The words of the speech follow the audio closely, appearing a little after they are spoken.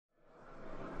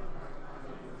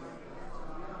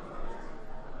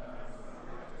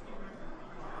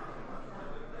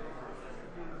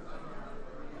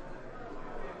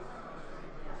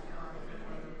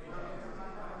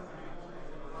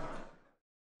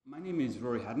My name is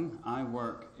Rory Hadden. I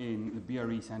work in the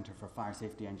BRE Centre for Fire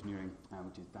Safety Engineering,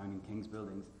 which is down in King's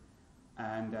Buildings,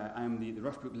 and I'm the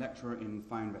Rushbrook Lecturer in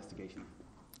Fire Investigation.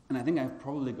 And I think I've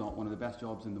probably got one of the best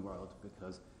jobs in the world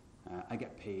because I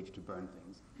get paid to burn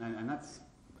things. And that's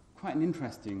quite an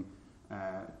interesting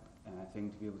thing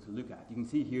to be able to look at. You can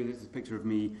see here, this is a picture of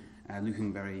me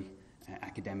looking very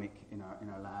academic in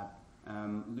our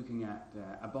lab, looking at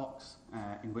a box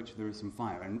in which there is some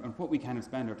fire. And what we kind of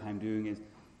spend our time doing is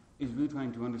really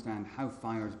trying to understand how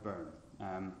fires burn.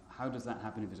 How does that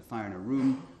happen if there's a fire in a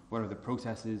room? What are the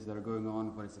processes that are going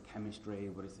on? What is the chemistry?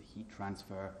 What is the heat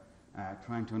transfer?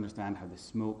 Trying to understand how the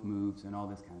smoke moves and all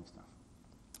this kind of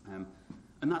stuff.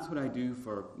 And that's what I do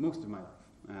for most of my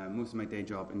life. Most of my day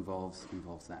job involves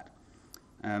that.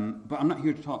 But I'm not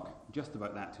here to talk just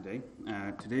about that today.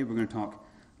 Today we're going to talk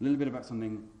a little bit about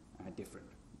something different.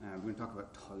 We're going to talk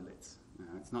about toilets.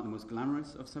 It's not the most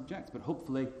glamorous of subjects, but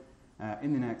hopefully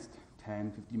in the next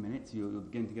 10, 15 minutes you'll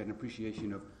begin to get an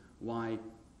appreciation of why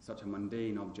such a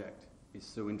mundane object is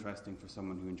so interesting for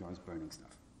someone who enjoys burning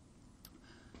stuff.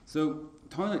 So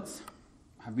toilets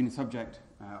have been a subject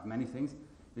of many things.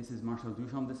 This is Marcel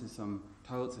Duchamp. This is some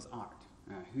toilets as art.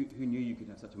 Who knew you could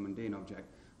have such a mundane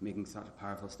object making such a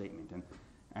powerful statement?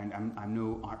 And I'm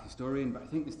no art historian, but I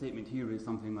think the statement here is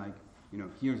something like,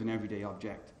 here's an everyday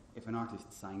object. If an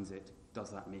artist signs it, does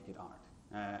that make it art?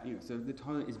 So the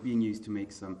toilet is being used to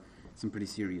make some pretty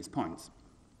serious points.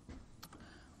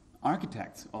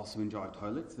 Architects also enjoy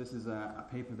toilets. This is a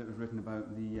paper that was written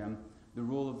about the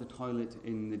role of the toilet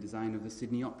in the design of the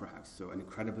Sydney Opera House. So an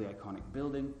incredibly iconic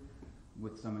building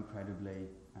with some incredibly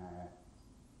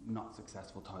not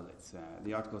successful toilets.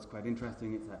 The article is quite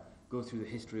interesting. It goes through the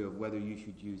history of whether you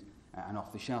should use an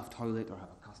off-the-shelf toilet or have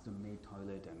a custom-made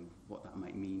toilet and what that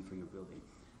might mean for your building.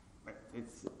 But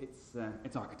it's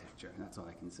architecture, that's all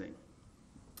I can say.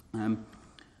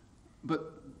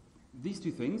 But these two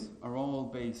things are all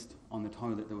based on the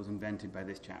toilet that was invented by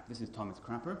this chap. This is Thomas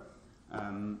Crapper.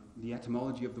 The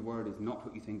etymology of the word is not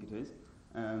what you think it is.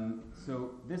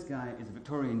 So this guy is a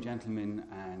Victorian gentleman,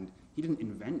 and he didn't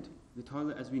invent the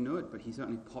toilet as we know it, but he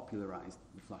certainly popularized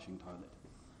the flushing toilet.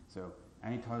 So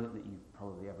any toilet that you've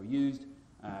probably ever used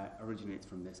originates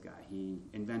from this guy. He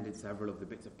invented several of the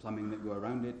bits of plumbing that go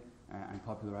around it and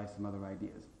popularized some other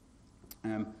ideas.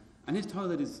 And his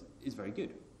toilet is very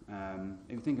good.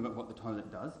 If you think about what the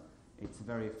toilet does, it's a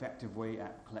very effective way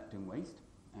at collecting waste.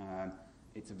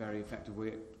 It's a very effective way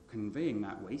at conveying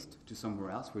that waste to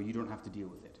somewhere else where you don't have to deal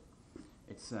with it.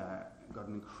 It's got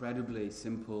an incredibly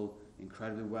simple,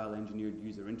 incredibly well-engineered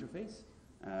user interface.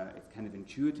 It's kind of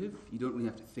intuitive. You don't really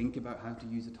have to think about how to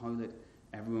use a toilet.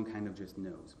 Everyone kind of just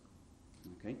knows.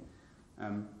 Okay?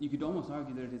 You could almost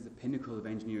argue that it is the pinnacle of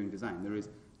engineering design. There is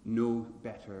no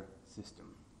better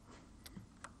system.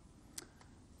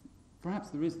 Perhaps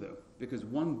there is, though, because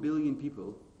 1 billion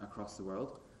people across the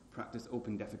world practice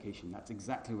open defecation. That's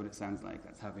exactly what it sounds like.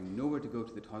 That's having nowhere to go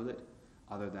to the toilet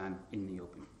other than in the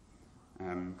open.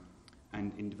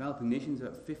 And in developing nations,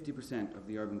 about 50% of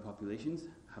the urban populations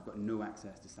have got no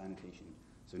access to sanitation.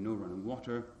 So no running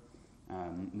water,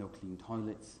 no clean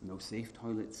toilets, no safe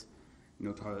toilets,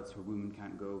 no toilets where women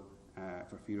can't go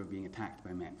for fear of being attacked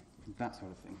by men, that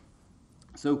sort of thing.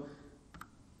 So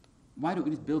why don't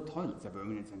we just build toilets? I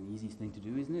mean, it's an easy thing to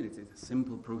do, isn't it? It's a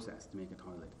simple process to make a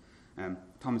toilet.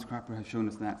 Thomas Crapper has shown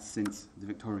us that since the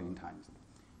Victorian times.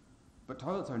 But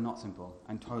toilets are not simple,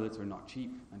 and toilets are not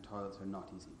cheap, and toilets are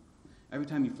not easy. Every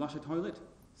time you flush a toilet,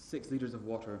 6 litres of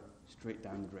water straight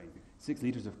down the drain. 6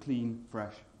 litres of clean,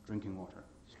 fresh, drinking water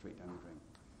straight down the drain.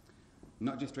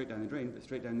 Not just straight down the drain, but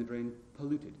straight down the drain,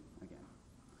 polluted again.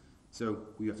 So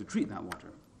we have to treat that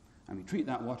water. And we treat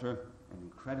that water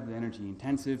incredibly energy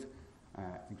intensive.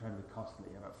 It's incredibly costly.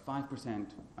 About 5%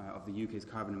 of the UK's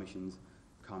carbon emissions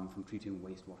come from treating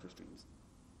wastewater streams.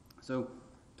 So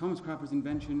Thomas Crapper's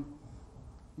invention,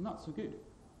 not so good,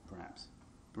 perhaps.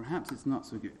 Perhaps it's not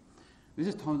so good. This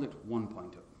is toilet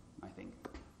 1.0, I think.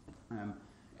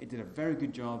 It did a very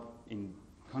good job in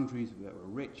countries that were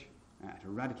rich at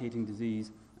eradicating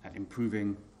disease, at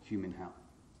improving human health.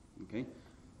 Okay?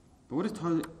 But what does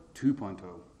toilet 2.0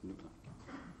 look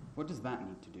like? What does that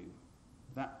need to do?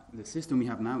 The system we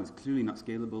have now is clearly not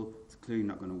scalable, it's clearly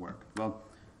not going to work. Well,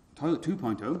 toilet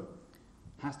 2.0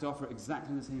 has to offer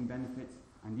exactly the same benefits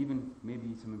and even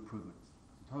maybe some improvements.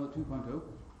 So toilet 2.0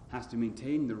 has to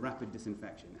maintain the rapid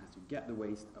disinfection. It has to get the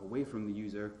waste away from the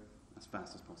user as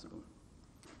fast as possible.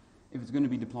 If it's going to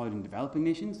be deployed in developing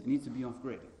nations, it needs to be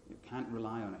off-grid. It can't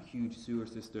rely on a huge sewer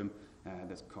system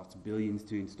that costs billions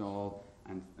to install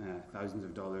and thousands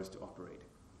of dollars to operate.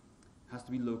 It has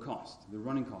to be low cost. The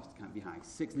running cost can't be high.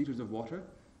 6 litres of water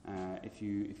If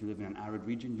you live in an arid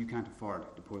region, you can't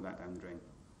afford to pour that down the drain.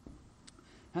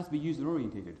 It has to be user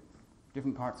orientated.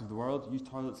 Different parts of the world use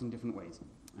toilets in different ways.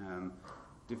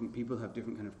 Different people have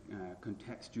different kind of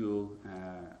contextual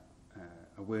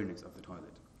awareness of the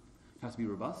toilet. It has to be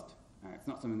robust. It's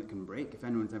not something that can break. If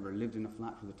anyone's ever lived in a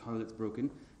flat where the toilet's broken,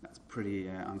 that's pretty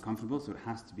uncomfortable, so it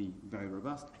has to be very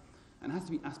robust. And it has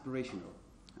to be aspirational.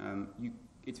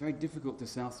 It's very difficult to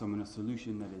sell someone a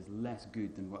solution that is less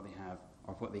good than what they have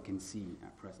or what they can see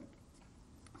at present.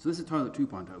 So this is Toilet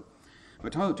 2.0.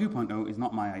 But Toilet 2.0 is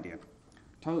not my idea.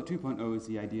 Toilet 2.0 is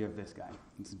the idea of this guy.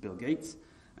 This is Bill Gates.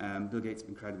 Bill Gates is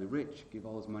incredibly rich, gave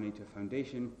all his money to a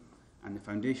foundation, and the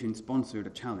foundation sponsored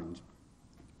a challenge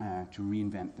to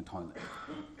reinvent the toilet.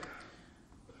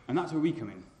 And that's where we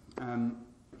come in.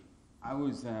 I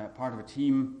was part of a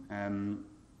team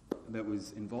that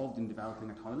was involved in developing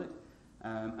a toilet.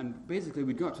 And basically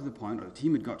we'd got to the point, or the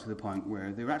team had got to the point,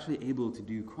 where they were actually able to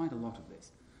do quite a lot of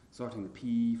this. Sorting the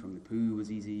pee from the poo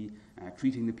was easy.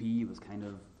 Treating the pee was kind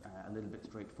of a little bit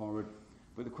straightforward.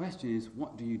 But the question is,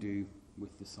 what do you do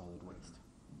with the solid waste?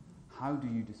 How do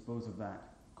you dispose of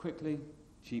that quickly,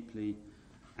 cheaply,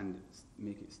 and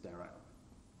make it sterile?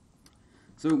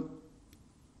 So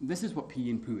this is what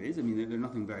pee and poo is. I mean, they're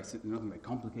nothing very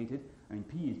complicated. I mean,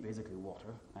 pee is basically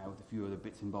water with a few other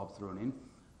bits and bobs thrown in.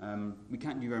 We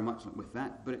can't do very much with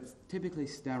that, but it's typically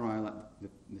sterile at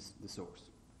the source,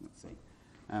 let's say.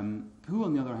 Poo,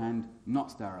 on the other hand,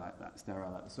 not sterile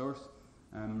at the source.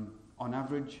 On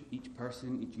average, each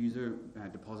user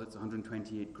deposits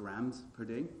 128 grams per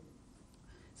day.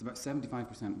 It's about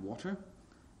 75% water,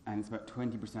 and it's about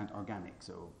 20% organic,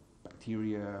 so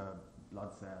bacteria,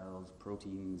 blood cells,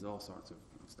 proteins, all sorts of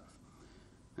stuff.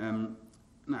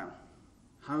 Now,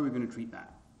 how are we going to treat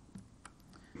that?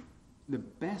 The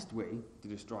best way to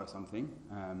destroy something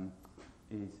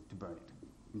is to burn it.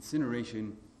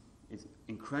 Incineration is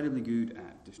incredibly good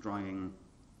at destroying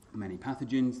many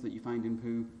pathogens that you find in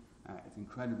poo. It's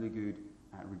incredibly good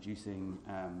at reducing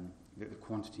the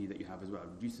quantity that you have as well. It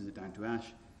reduces it down to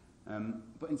ash.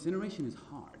 But incineration is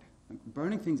hard.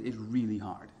 Burning things is really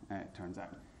hard, it turns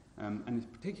out. And it's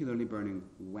particularly burning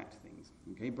wet things.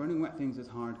 Okay? Burning wet things is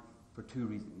hard for two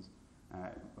reasons.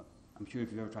 I'm sure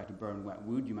if you've ever tried to burn wet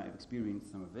wood, you might have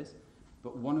experienced some of this.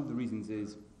 But one of the reasons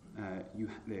is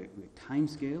the time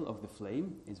scale of the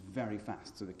flame is very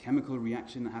fast. So the chemical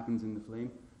reaction that happens in the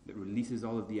flame that releases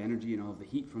all of the energy and all of the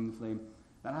heat from the flame,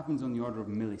 that happens on the order of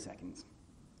milliseconds.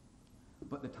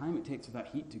 But the time it takes for that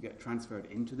heat to get transferred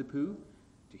into the poo,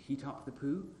 to heat up the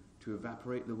poo, to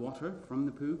evaporate the water from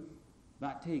the poo,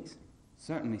 that takes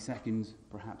certainly seconds,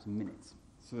 perhaps minutes.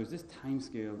 So there's this time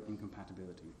scale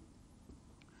incompatibility.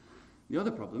 The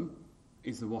other problem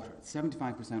is the water. It's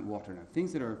 75% water now.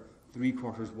 Things that are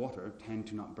 3/4 water tend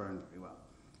to not burn very well.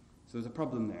 So there's a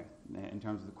problem there in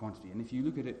terms of the quantity. And if you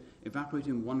look at it,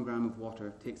 evaporating 1 gram of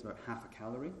water takes about half a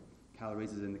calorie.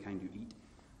 Calories is in the kind you eat.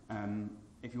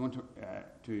 If you want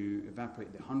to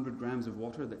evaporate the 100 grams of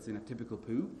water that's in a typical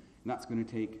poo, that's going to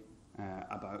take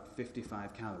about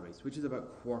 55 calories, which is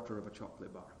about 1/4 of a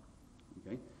chocolate bar.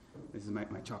 Okay, this is my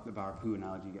chocolate bar poo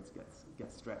analogy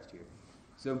gets stretched here.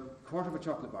 So 1/4 of a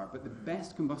chocolate bar, but the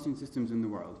best combustion systems in the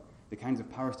world, the kinds of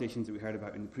power stations that we heard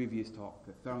about in the previous talk,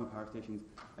 the thermal power stations,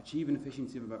 achieve an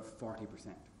efficiency of about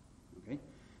 40%. Okay,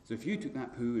 so if you took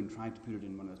that poo and tried to put it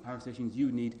in one of those power stations, you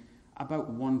would need about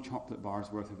 1 chocolate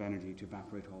bar's worth of energy to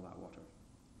evaporate all that water.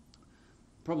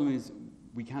 Problem is,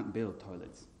 we can't build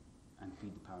toilets and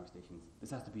feed the power stations.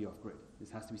 This has to be off-grid. This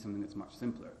has to be something that's much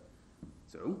simpler.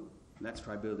 So let's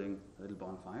try building a little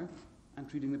bonfire and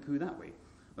treating the poo that way.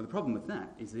 Well, the problem with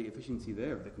that is the efficiency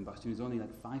there of the combustion is only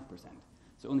like 5%.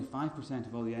 So only 5%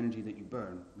 of all the energy that you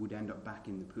burn would end up back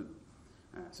in the poo.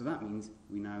 So that means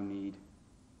we now need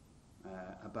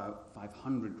about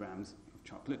 500 grams of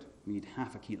chocolate. We need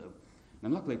half a kilo. Now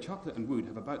luckily chocolate and wood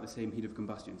have about the same heat of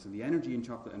combustion, so the energy in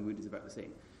chocolate and wood is about the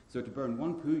same. So to burn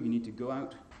 1 poo, you need to go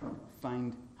out,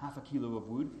 find half a kilo of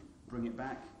wood, bring it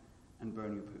back, and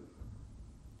burn your poo.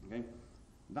 Okay?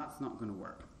 That's not going to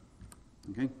work.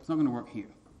 Okay? It's not going to work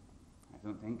here, I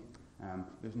don't think.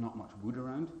 There's not much wood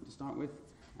around to start with,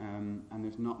 and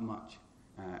there's not much,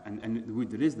 and the wood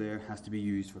that is there has to be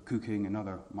used for cooking and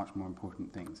other much more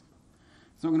important things.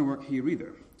 It's not going to work here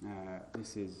either.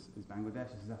 This is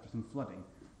Bangladesh. This is after some flooding.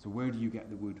 So where do you get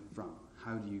the wood from?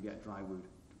 How do you get dry wood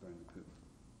to burn the poo?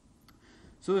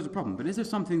 So there's a problem. But is there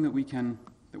something that we can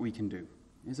do?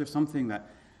 Is there something that,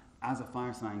 as a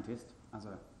fire scientist, as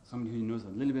somebody who knows a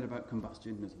little bit about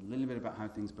combustion, knows a little bit about how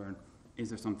things burn, is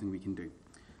there something we can do?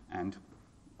 And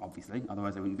obviously,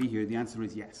 otherwise I wouldn't be here, the answer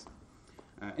is yes.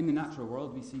 In the natural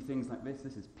world, we see things like this.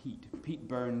 This is peat. Peat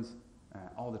burns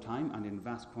all the time and in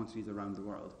vast quantities around the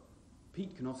world.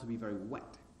 Peat can also be very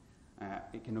wet.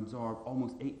 It can absorb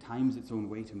almost 8 times its own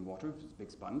weight in water, which is a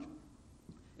big sponge.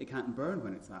 It can't burn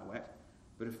when it's that wet,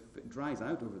 but if it dries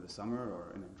out over the summer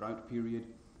or in a drought period,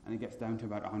 and it gets down to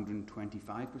about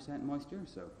 125% moisture,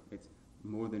 so it's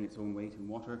more than its own weight in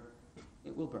water,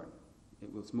 it will burn.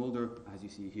 It will smolder, as you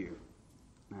see here.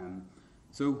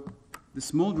 So the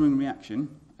smouldering reaction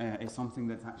is something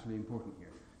that's actually important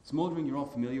here. Smouldering you're all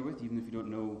familiar with, even if you don't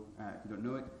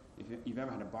know it. If you've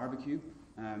ever had a barbecue,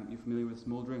 you're familiar with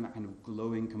smouldering, that kind of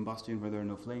glowing combustion where there are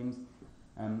no flames.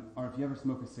 Or if you ever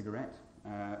smoke a cigarette,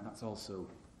 that's also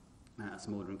a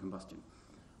smouldering combustion.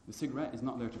 The cigarette is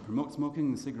not there to promote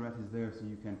smoking. The cigarette is there so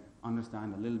you can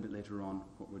understand a little bit later on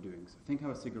what we're doing. So think how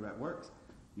a cigarette works.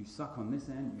 You suck on this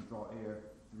end, you draw air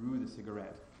through the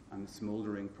cigarette, and the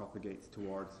smouldering propagates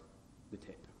towards the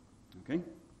tip. Okay?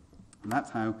 And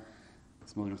that's how a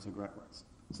smouldering cigarette works.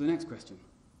 So the next question,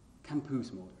 can poo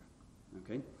smoulder?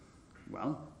 Okay?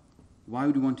 Well, why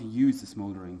would we want to use the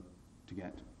smouldering to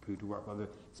get poo to work? Well, the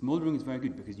smouldering is very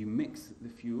good because you mix the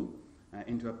fuel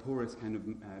into a porous kind of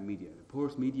media. The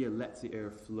porous media lets the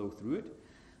air flow through it,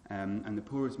 and the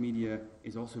porous media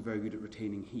is also very good at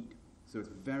retaining heat. So it's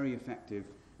very effective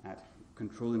at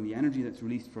controlling the energy that's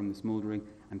released from the smouldering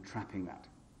and trapping that.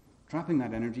 Trapping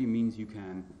that energy means you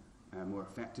can more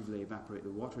effectively evaporate the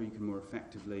water, you can more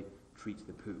effectively treat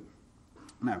the poo.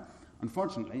 Now,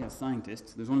 unfortunately, as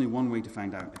scientists, there's only one way to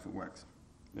find out if it works.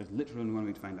 There's literally only one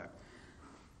way to find out.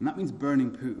 And that means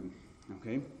burning poo.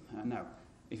 Okay? Now,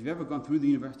 if you've ever gone through the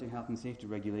University Health and Safety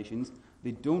regulations,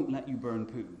 they don't let you burn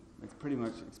poo. It's pretty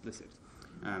much explicit.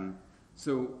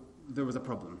 So there was a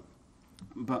problem.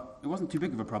 But it wasn't too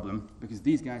big of a problem because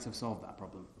these guys have solved that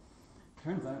problem.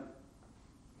 Turns out,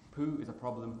 poo is a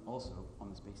problem also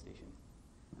on the space station.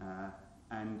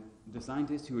 And the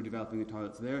scientists who were developing the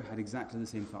toilets there had exactly the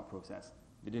same thought process.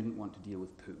 They didn't want to deal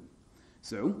with poo.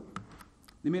 So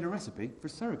they made a recipe for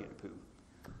surrogate poo.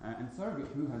 And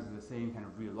surrogate poo has the same kind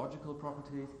of rheological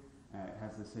properties, it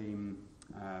has the same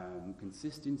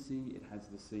consistency, it has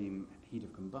the same heat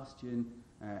of combustion,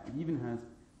 it even has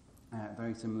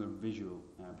very similar visual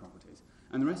properties.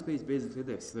 And the recipe is basically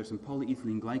this. There's some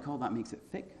polyethylene glycol, that makes it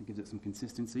thick, it gives it some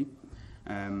consistency.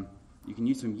 You can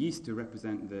use some yeast to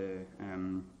represent the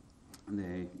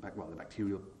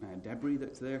bacterial debris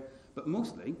that's there, but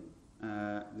mostly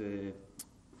the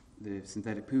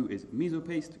synthetic poo is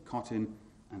mesopaste, cotton,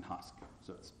 and husk.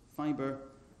 So it's fibre,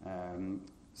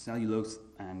 cellulose,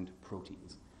 and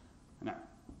proteins. Now,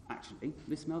 actually,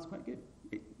 this smells quite good.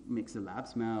 It makes the lab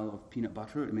smell of peanut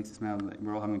butter. It makes it smell like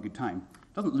we're all having a good time.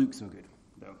 It doesn't look so good,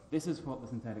 though. This is what the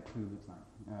synthetic poo looks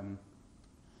like.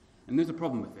 And there's a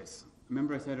problem with this.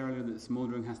 Remember I said earlier that the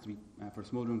smouldering has to be, for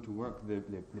smouldering to work,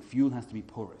 the fuel has to be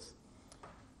porous.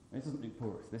 This doesn't look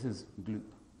porous. This is gloop,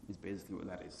 is basically what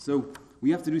that is. So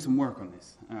we have to do some work on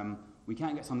this. We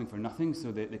can't get something for nothing,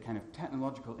 so the kind of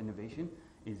technological innovation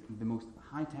is the most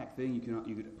high-tech thing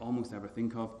you could almost ever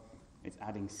think of. It's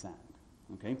adding sand.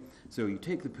 Okay? So you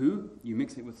take the poo, you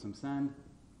mix it with some sand,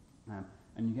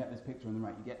 and you get this picture on the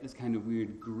right. You get this kind of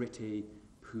weird, gritty,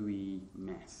 pooey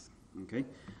mess. Okay?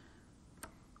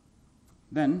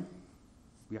 Then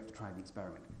we have to try the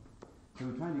experiment. So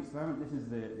we try the experiment. This is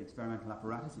the experimental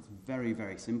apparatus. It's very,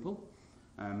 very simple.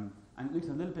 And it looks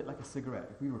a little bit like a cigarette.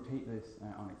 If we rotate this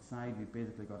on its side, we've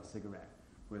basically got a cigarette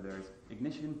where there's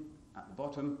ignition at the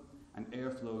bottom and air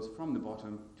flows from the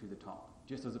bottom to the top,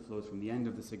 just as it flows from the end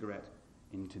of the cigarette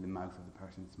into the mouth of the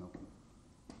person smoking.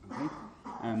 Okay?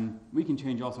 We can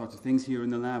change all sorts of things here in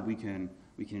the lab. We can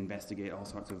investigate all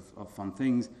sorts of fun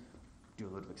things, do a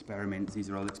lot of experiments. These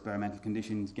are all experimental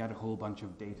conditions, get a whole bunch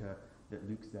of data that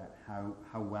looks at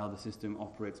how well the system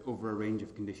operates over a range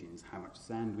of conditions, how much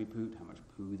sand we put, how much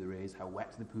poo there is, how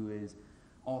wet the poo is,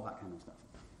 all that kind of stuff.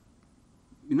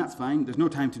 And that's fine. There's no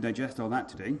time to digest all that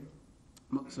today.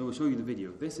 So I'll show you the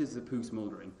video. This is the poo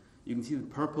smouldering. You can see the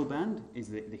purple band is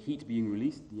the heat being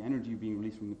released, the energy being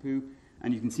released from the poo,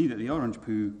 and you can see that the orange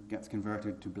poo gets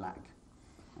converted to black.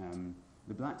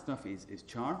 The black stuff is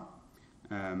char,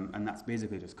 and that's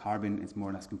basically just carbon. It's more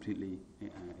or less completely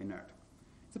inert.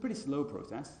 It's a pretty slow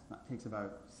process. That takes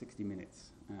about 60 minutes.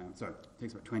 It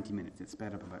takes about 20 minutes. It's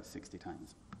sped up about 60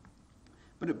 times.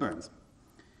 But it burns.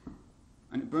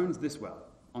 And it burns this well.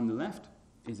 On the left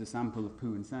is a sample of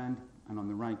poo and sand, and on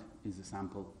the right is a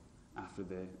sample after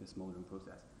the smouldering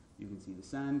process. You can see the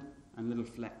sand and little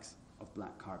flecks of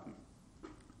black carbon.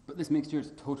 But this mixture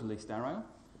is totally sterile.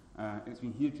 It's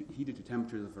been heated to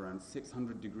temperatures of around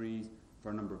 600 degrees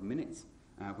for a number of minutes,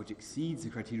 which exceeds the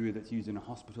criteria that's used in a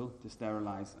hospital to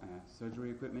sterilize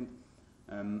surgery equipment.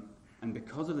 And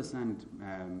because of the sand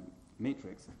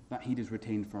matrix, that heat is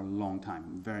retained for a long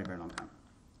time, very, very long time.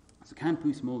 So can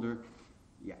poo smolder?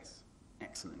 Yes.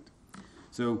 Excellent.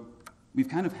 So we've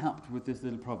kind of helped with this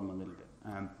little problem a little bit.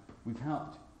 We've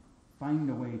helped find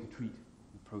a way to treat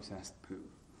processed poo.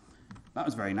 That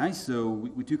was very nice. So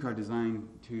we took our design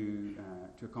to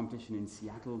a competition in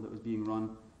Seattle that was being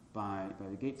run by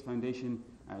the Gates Foundation.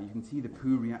 You can see the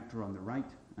poo reactor on the right,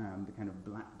 the kind of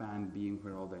black band being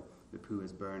where all the poo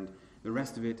is burned. The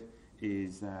rest of it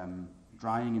is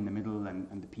drying in the middle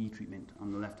and the pee treatment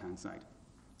on the left-hand side.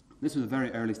 This was a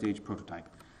very early stage prototype.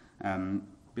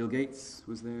 Bill Gates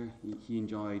was there. He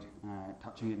enjoyed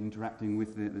touching it and interacting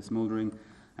with the smouldering,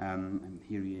 and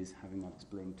here he is having that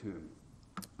explained to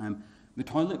him. The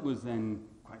toilet was then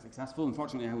quite successful.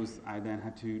 Unfortunately, I then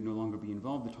had to no longer be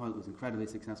involved. The toilet was incredibly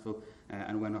successful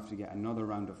and went off to get another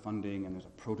round of funding, and there's a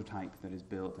prototype that is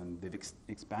built, and they've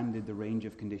expanded the range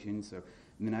of conditions, so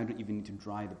they now don't even need to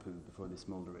dry the poo before they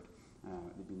smoulder it.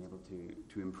 They've been able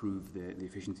to improve the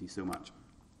efficiency so much.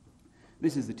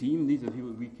 This is the team. These are the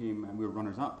people we were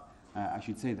runners-up. I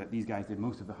should say that these guys did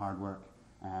most of the hard work,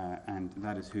 and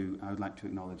that is who I would like to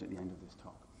acknowledge at the end of this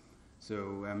talk.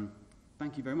 So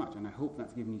thank you very much, and I hope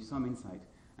that's given you some insight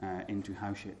into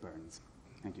how shit burns.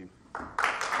 Thank you.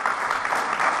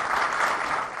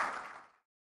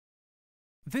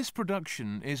 This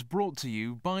production is brought to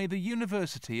you by the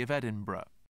University of Edinburgh.